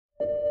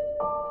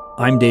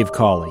I'm Dave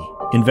Cawley,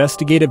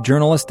 investigative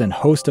journalist and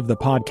host of the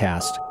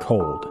podcast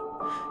Cold.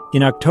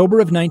 In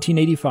October of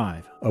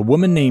 1985, a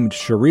woman named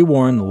Cherie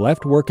Warne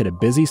left work at a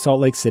busy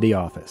Salt Lake City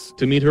office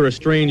to meet her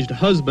estranged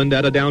husband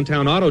at a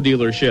downtown auto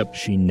dealership.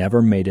 She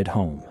never made it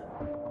home.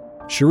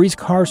 Cherie's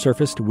car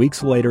surfaced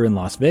weeks later in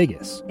Las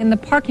Vegas. In the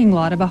parking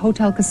lot of a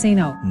hotel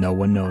casino. No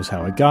one knows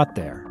how it got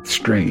there.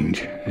 Strange.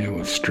 It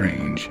was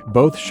strange.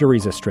 Both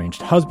Cherie's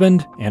estranged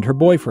husband and her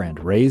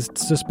boyfriend raised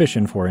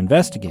suspicion for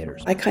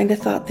investigators. I kind of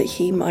thought that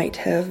he might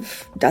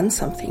have done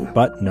something.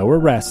 But no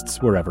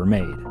arrests were ever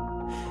made.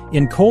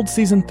 In Cold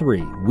Season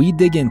 3, we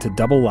dig into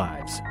double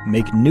lives,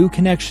 make new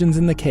connections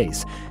in the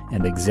case,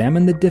 and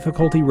examine the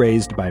difficulty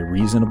raised by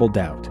reasonable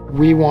doubt.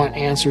 We want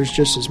answers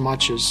just as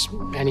much as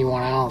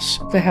anyone else.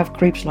 They have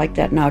creeps like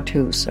that now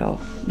too,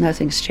 so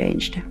nothing's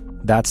changed.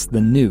 That's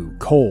the new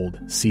Cold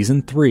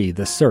Season 3,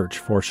 The Search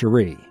for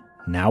Cherie,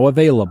 now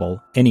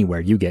available anywhere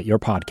you get your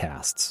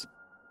podcasts.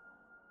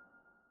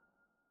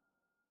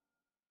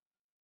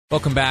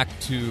 Welcome back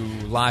to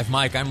Live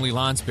Mike. I'm Lee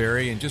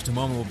Lonsberry. In just a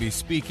moment, we'll be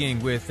speaking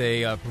with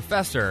a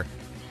professor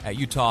at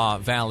Utah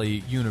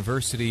Valley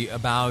University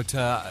about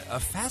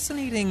a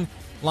fascinating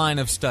line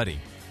of study.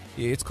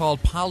 It's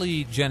called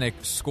polygenic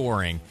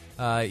scoring.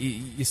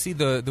 You see,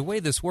 the way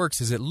this works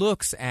is it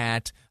looks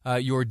at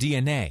your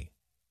DNA.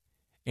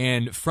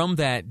 And from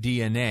that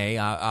DNA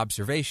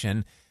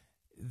observation,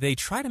 they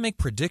try to make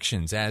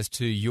predictions as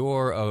to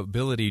your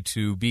ability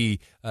to be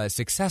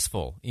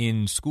successful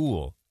in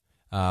school.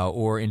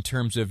 Or in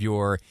terms of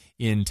your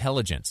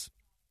intelligence.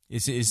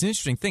 It's an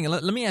interesting thing.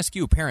 Let me ask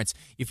you, parents,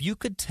 if you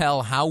could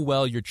tell how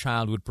well your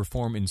child would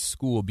perform in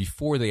school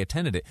before they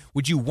attended it,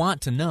 would you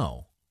want to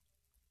know?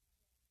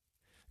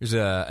 There's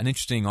an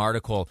interesting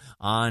article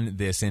on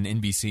this in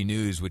NBC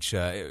News, which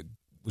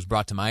was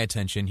brought to my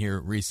attention here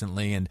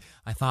recently, and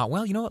I thought,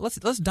 well, you know what,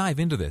 let's dive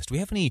into this. Do we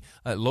have any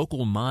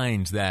local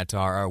minds that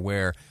are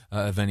aware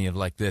of any of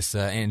like this?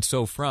 And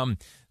so from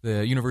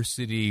the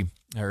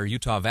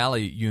Utah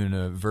Valley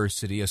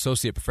University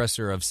Associate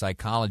Professor of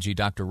Psychology,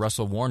 Dr.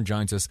 Russell Warne,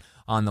 joins us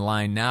on the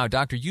line now.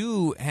 Doctor,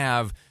 you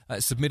have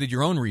submitted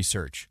your own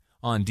research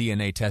on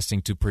DNA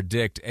testing to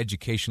predict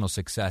educational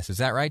success. Is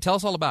that right? Tell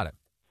us all about it.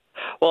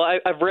 Well,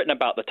 I've written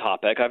about the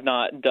topic. I've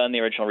not done the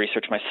original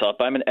research myself,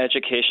 but I'm an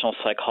educational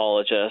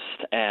psychologist,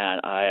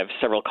 and I have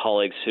several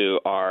colleagues who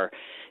are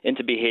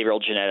into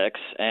behavioral genetics,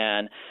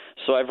 and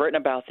so I've written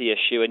about the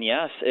issue, and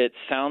yes, it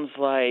sounds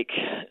like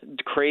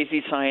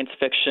crazy science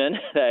fiction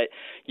that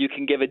you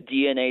can give a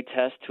DNA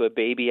test to a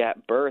baby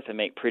at birth and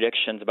make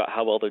predictions about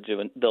how well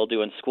they'll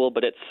do in school,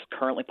 but it's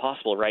currently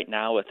possible right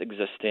now with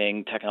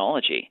existing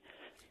technology.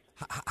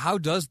 How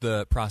does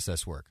the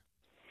process work?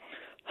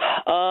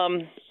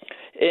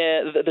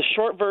 The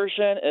short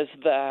version is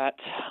that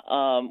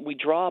we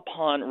draw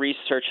upon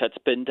research that's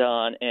been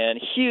done in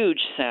huge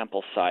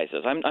sample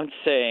sizes. I'm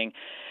saying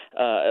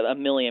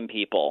 1 million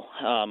people,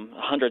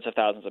 hundreds of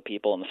thousands of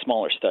people in the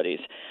smaller studies,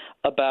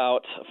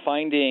 about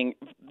finding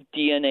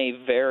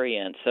DNA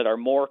variants that are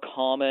more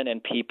common in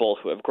people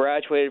who have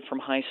graduated from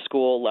high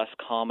school, less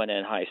common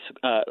in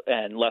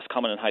less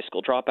common in high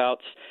school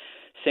dropouts.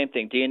 Same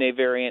thing, DNA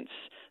variants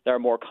that are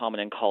more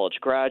common in college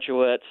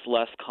graduates,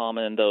 less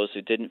common in those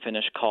who didn't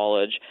finish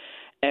college.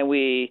 And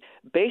we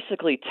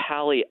basically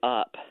tally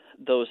up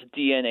those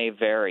DNA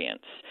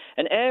variants.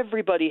 And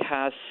everybody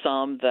has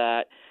some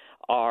that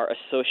are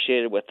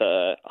associated with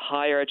a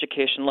higher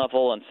education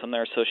level and some that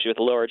are associated with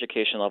a lower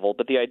education level.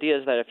 But the idea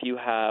is that if you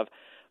have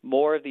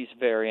more of these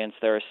variants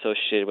that are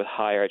associated with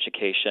higher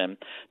education,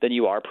 then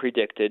you are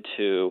predicted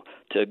to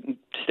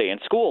stay in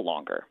school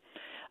longer.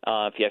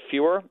 If you have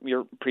fewer,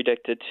 you're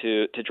predicted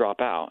to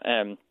drop out.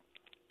 And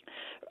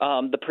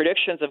the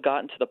predictions have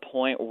gotten to the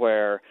point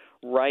where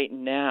right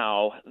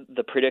now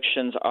the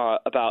predictions are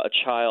about a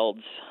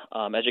child's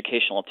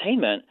educational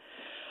attainment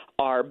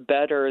are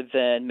better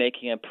than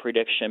making a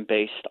prediction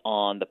based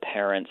on the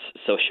parent's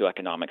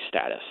socioeconomic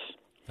status.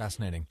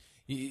 Fascinating.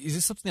 Is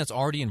this something that's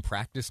already in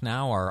practice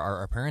now?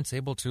 Are parents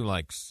able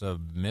to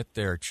submit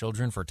their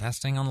children for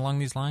testing along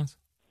these lines?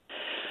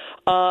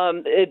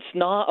 It's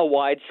not a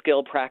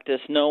wide-scale practice.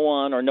 No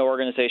one or no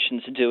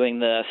organization is doing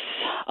this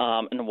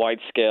in a wide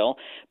scale,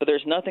 but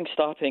there's nothing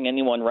stopping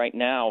anyone right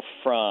now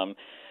from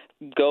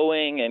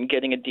going and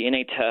getting a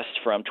DNA test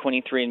from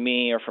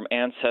 23andMe or from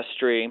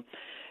Ancestry,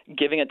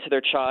 giving it to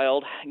their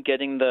child,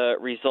 getting the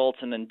results,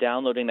 and then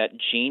downloading that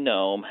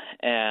genome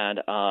and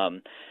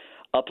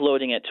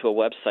uploading it to a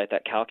website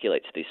that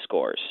calculates these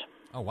scores.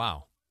 Oh,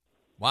 wow.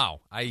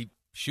 Wow.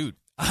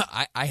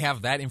 I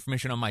have that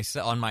information on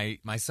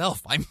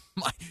myself.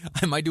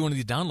 I might do one of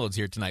these downloads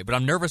here tonight, but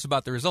I'm nervous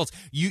about the results.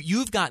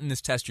 You've gotten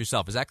this test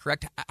yourself, is that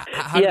correct?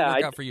 How did it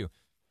work out for you?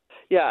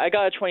 Yeah, I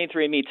got a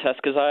 23andMe test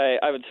because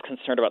I was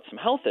concerned about some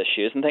health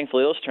issues, and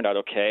thankfully those turned out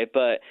okay.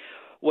 But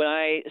when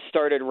I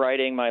started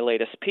writing my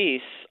latest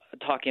piece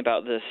talking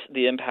about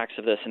the impacts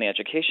of this in the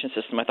education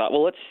system, I thought,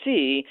 well, let's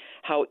see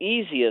how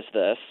easy is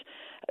this.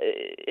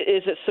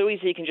 Is it so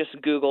easy you can just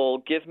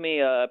Google, give me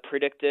a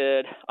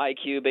predicted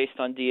IQ based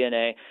on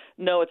DNA?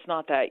 No, it's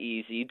not that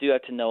easy. You do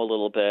have to know a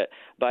little bit,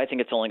 but I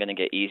think it's only going to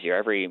get easier.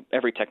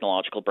 Every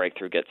technological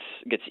breakthrough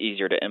gets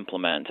easier to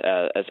implement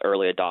as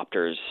early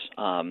adopters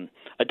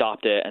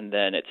adopt it, and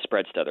then it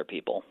spreads to other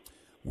people.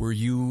 Were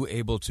you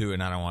able to,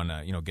 and I don't want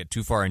to get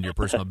too far into your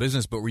personal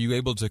business, but were you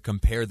able to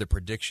compare the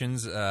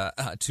predictions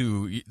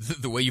to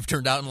the way you've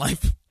turned out in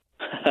life?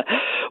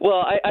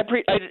 Well, I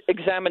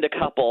examined a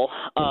couple.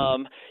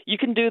 You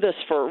can do this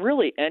for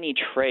really any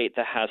trait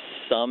that has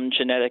some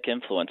genetic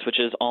influence, which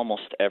is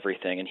almost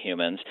everything in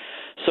humans.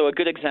 So a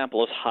good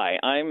example is height.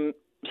 I'm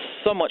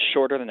somewhat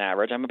shorter than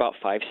average. I'm about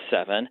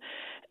 5'7",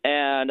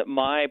 and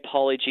my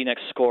polygenic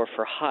score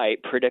for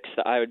height predicts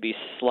that I would be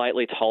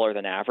slightly taller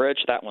than average.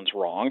 That one's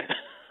wrong.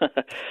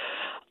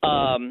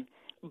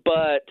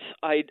 But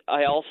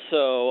I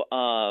also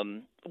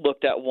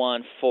looked at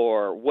one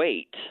for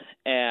weight,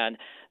 and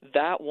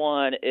that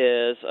one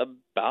is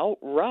about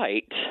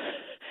right.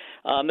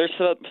 There's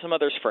some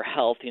others for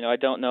health. I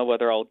don't know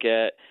whether I'll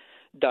get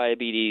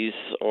diabetes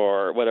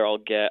or whether I'll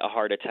get a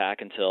heart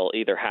attack until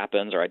either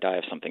happens or I die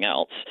of something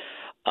else.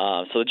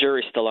 So the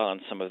jury's still out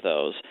on some of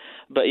those.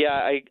 But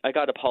yeah, I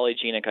got a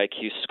polygenic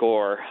IQ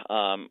score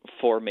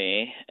for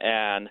me,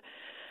 and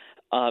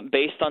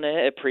based on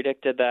it, it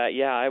predicted that,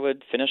 I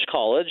would finish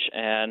college,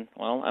 and,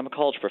 well, I'm a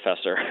college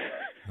professor.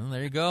 Well,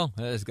 there you go.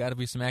 There's got to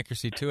be some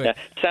accuracy to it. Yeah,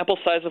 sample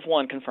size of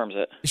 1 confirms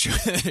it. Sure,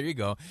 there you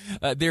go.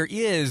 There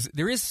is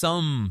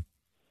some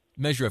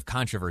measure of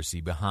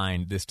controversy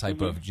behind this type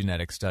of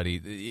genetic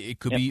study. It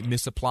could be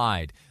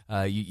misapplied.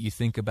 You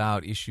think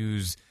about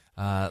issues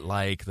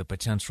like the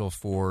potential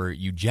for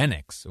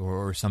eugenics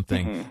or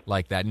something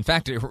like that. In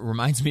fact, it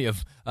reminds me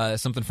of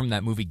something from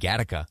that movie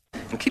Gattaca.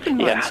 And keep in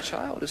mind, this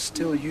child is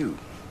still you,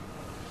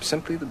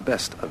 simply the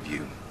best of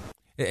you.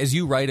 As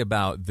you write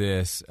about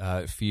this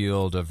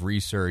field of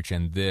research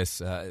and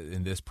this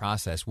in this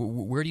process,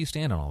 where do you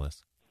stand on all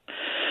this?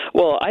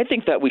 Well, I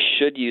think that we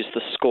should use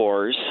the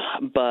scores,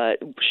 but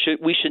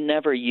we should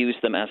never use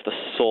them as the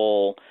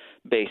sole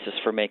basis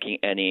for making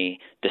any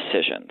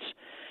decisions,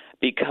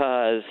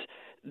 because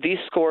these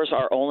scores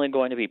are only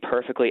going to be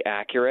perfectly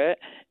accurate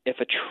if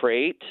a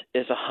trait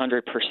is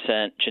 100%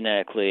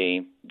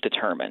 genetically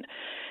determined.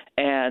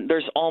 And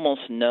there's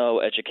almost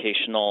no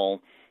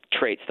educational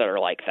traits that are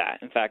like that.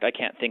 In fact, I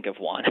can't think of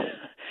one.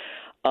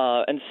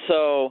 And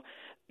so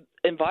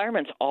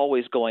environment's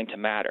always going to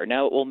matter.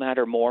 Now, it will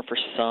matter more for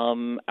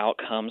some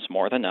outcomes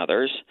more than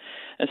others.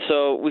 And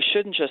so we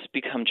shouldn't just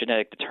become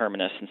genetic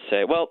determinists and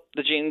say, well,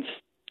 the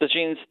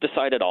genes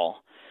decide it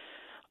all.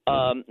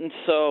 And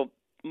so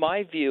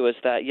my view is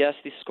that, yes,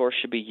 these scores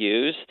should be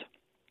used.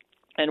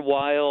 And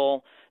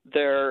while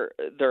they're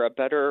a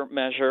better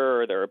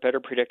measure or they're a better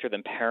predictor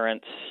than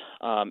parents'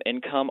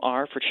 income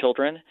are for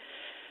children,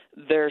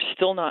 they're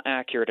still not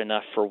accurate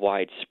enough for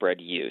widespread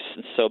use.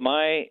 And so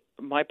my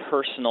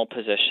personal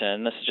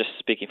position, this is just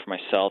speaking for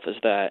myself, is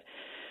that,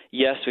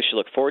 yes, we should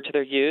look forward to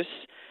their use,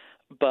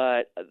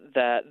 but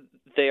that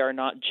they are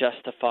not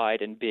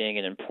justified in being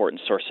an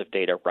important source of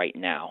data right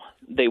now.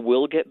 They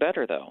will get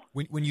better, though.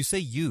 When you say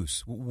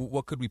use,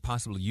 what could we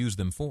possibly use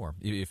them for,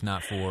 if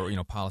not for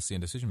policy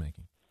and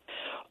decision-making?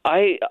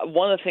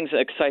 One of the things that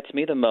excites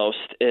me the most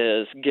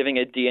is giving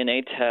a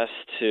DNA test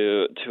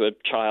to a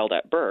child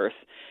at birth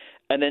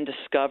and then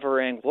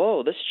discovering,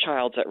 whoa, this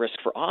child's at risk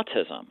for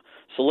autism.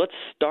 So let's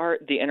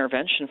start the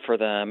intervention for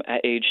them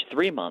at age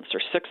 3 months or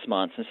 6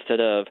 months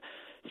instead of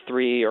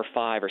 3 or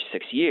 5 or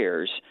 6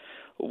 years,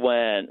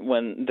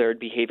 when their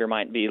behavior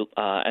might be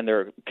and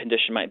their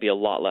condition might be a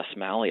lot less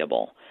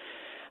malleable.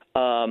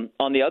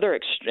 On the other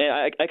extreme,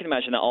 I can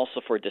imagine that also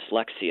for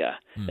dyslexia.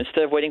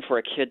 Instead of waiting for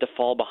a kid to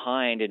fall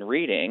behind in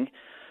reading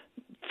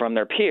from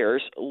their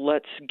peers,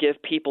 let's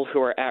give people who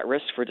are at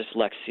risk for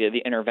dyslexia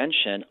the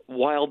intervention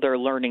while they're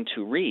learning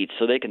to read,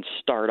 so they can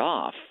start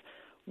off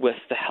with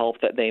the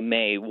help that they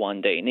may one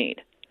day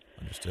need.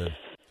 Understood.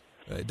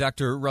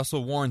 Dr.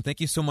 Russell Warne, thank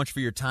you so much for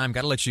your time.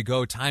 Got to let you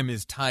go. Time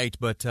is tight.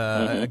 But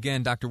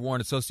again, Dr.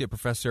 Warne, Associate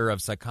Professor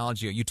of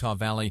Psychology at Utah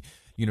Valley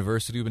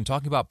University. We've been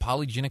talking about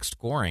polygenic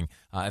scoring.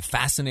 A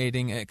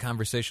fascinating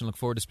conversation. Look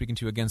forward to speaking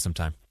to you again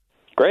sometime.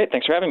 Great.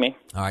 Thanks for having me.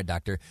 All right,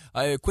 Doctor.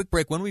 A quick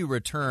break. When we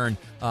return,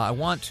 I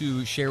want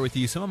to share with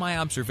you some of my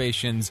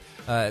observations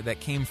that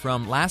came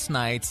from last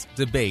night's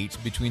debate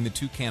between the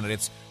two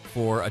candidates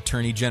for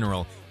Attorney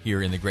General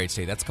here in the great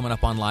state. That's coming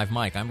up on Live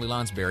Mike. I'm Lee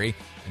Lonsberry,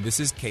 and this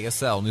is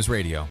KSL News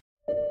Radio.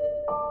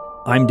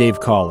 I'm Dave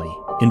Cawley,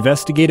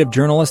 investigative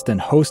journalist and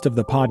host of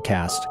the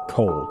podcast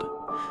Cold.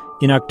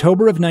 In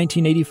October of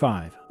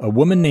 1985, a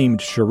woman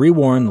named Cherie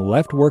Warne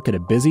left work at a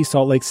busy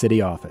Salt Lake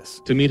City office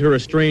to meet her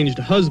estranged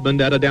husband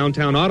at a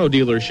downtown auto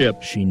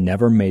dealership. She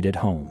never made it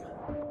home.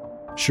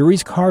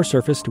 Cherie's car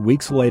surfaced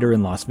weeks later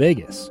in Las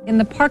Vegas. In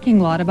the parking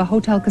lot of a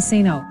hotel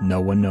casino. No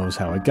one knows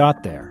how it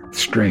got there.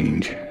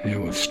 Strange. It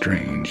was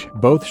strange.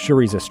 Both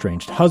Cherie's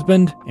estranged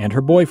husband and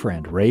her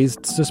boyfriend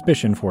raised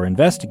suspicion for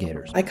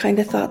investigators. I kind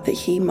of thought that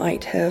he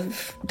might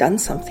have done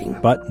something.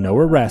 But no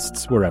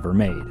arrests were ever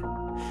made.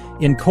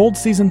 In Cold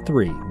Season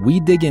 3,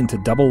 we dig into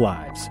double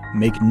lives,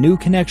 make new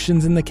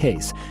connections in the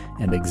case,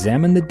 and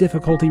examine the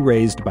difficulty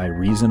raised by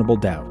reasonable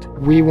doubt.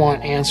 We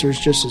want answers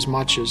just as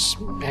much as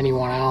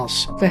anyone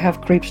else. They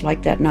have creeps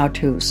like that now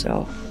too,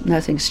 so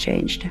nothing's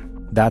changed.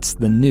 That's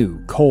the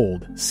new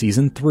Cold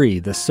Season 3,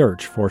 The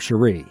Search for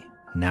Cherie,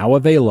 now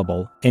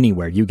available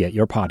anywhere you get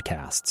your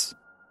podcasts.